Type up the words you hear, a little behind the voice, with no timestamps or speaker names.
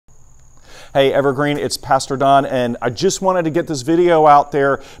Hey Evergreen, it's Pastor Don, and I just wanted to get this video out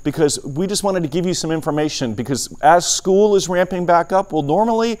there because we just wanted to give you some information, because as school is ramping back up, well,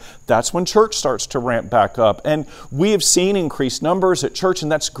 normally that's when church starts to ramp back up, and we have seen increased numbers at church, and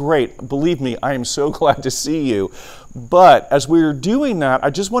that's great. Believe me, I am so glad to see you. But as we're doing that, I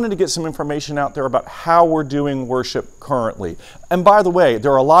just wanted to get some information out there about how we're doing worship currently. And by the way,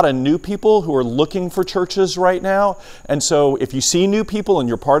 there are a lot of new people who are looking for churches right now. And so if you see new people and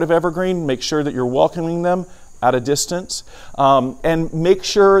you're part of Evergreen, make sure that you're welcoming them at a distance, and make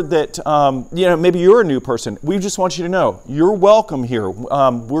sure that, maybe you're a new person. We just want you to know you're welcome here.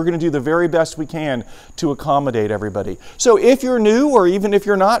 We're going to do the very best we can to accommodate everybody. So if you're new, or even if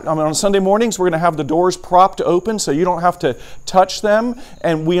you're not, on Sunday mornings, we're going to have the doors propped open so you don't have to touch them.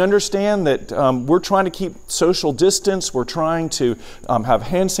 And we understand that we're trying to keep social distance. We're trying to have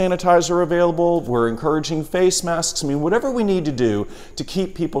hand sanitizer available. We're encouraging face masks. I mean, whatever we need to do to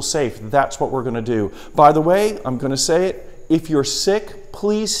keep people safe, that's what we're going to do. By the way, I'm going to say it, if you're sick,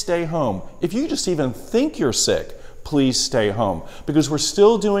 please stay home. If you just even think you're sick, please stay home, because we're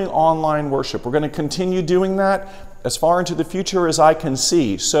still doing online worship. We're going to continue doing that as far into the future as I can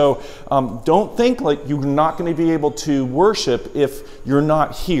see. So don't think like you're not going to be able to worship if you're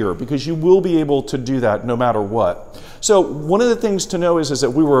not here, because you will be able to do that no matter what. So one of the things to know is that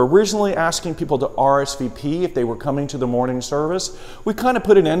we were originally asking people to RSVP if they were coming to the morning service. We kind of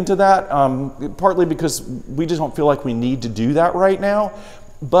put an end to that, partly because we just don't feel like we need to do that right now.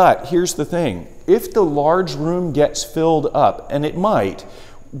 But here's the thing. If the large room gets filled up, and it might,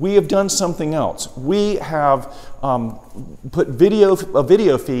 we have done something else. We have put a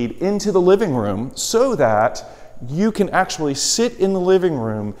video feed into the living room so that you can actually sit in the living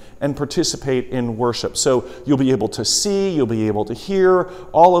room and participate in worship. So you'll be able to see, you'll be able to hear,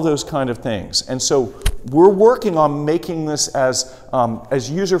 all of those kind of things. And so we're working on making this as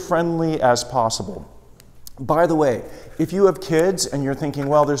user-friendly as possible. By the way, if you have kids and you're thinking,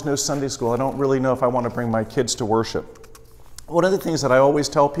 well, there's no Sunday school, I don't really know if I want to bring my kids to worship. One of the things that I always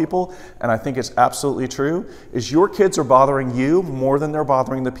tell people, and I think it's absolutely true, is your kids are bothering you more than they're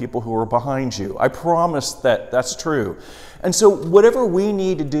bothering the people who are behind you. I promise that that's true. And so whatever we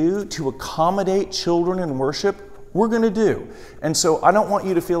need to do to accommodate children in worship, we're going to do. And so I don't want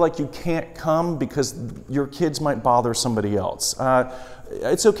you to feel like you can't come because your kids might bother somebody else.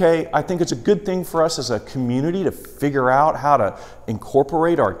 It's okay. I think it's a good thing for us as a community to figure out how to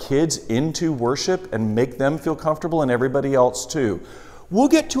incorporate our kids into worship and make them feel comfortable, and everybody else too. We'll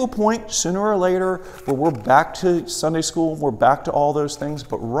get to a point sooner or later where we're back to Sunday school, we're back to all those things,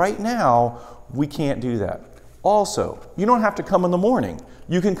 but right now we can't do that. Also, you don't have to come in the morning.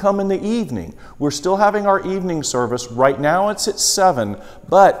 You can come in the evening. We're still having our evening service. Right now it's at 7,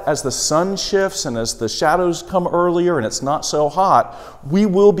 but as the sun shifts and as the shadows come earlier and it's not so hot, we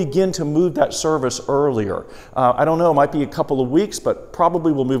will begin to move that service earlier. I don't know, it might be a couple of weeks, but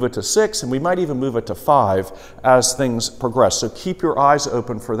probably we'll move it to 6, and we might even move it to 5 as things progress. So keep your eyes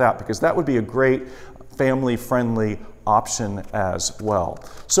open for that, because that would be a great family-friendly option as well.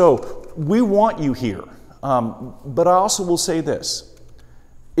 So we want you here. But I also will say this.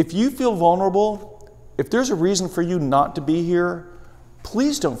 If you feel vulnerable, if there's a reason for you not to be here,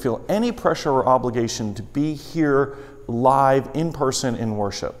 please don't feel any pressure or obligation to be here live in person in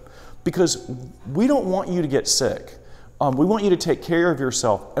worship, because we don't want you to get sick. We want you to take care of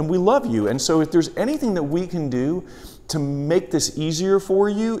yourself, and we love you. And so if there's anything that we can do to make this easier for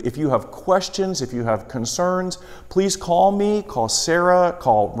you, if you have questions, if you have concerns, please call me, call Sarah,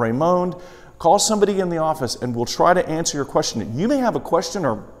 call Raymond. Call somebody in the office and we'll try to answer your question. You may have a question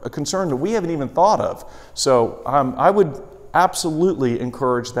or a concern that we haven't even thought of. So I would absolutely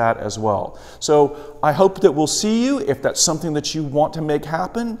encourage that as well. So I hope that we'll see you if that's something that you want to make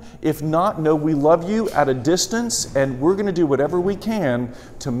happen. If not, know we love you at a distance, and we're going to do whatever we can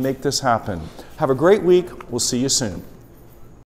to make this happen. Have a great week. We'll see you soon.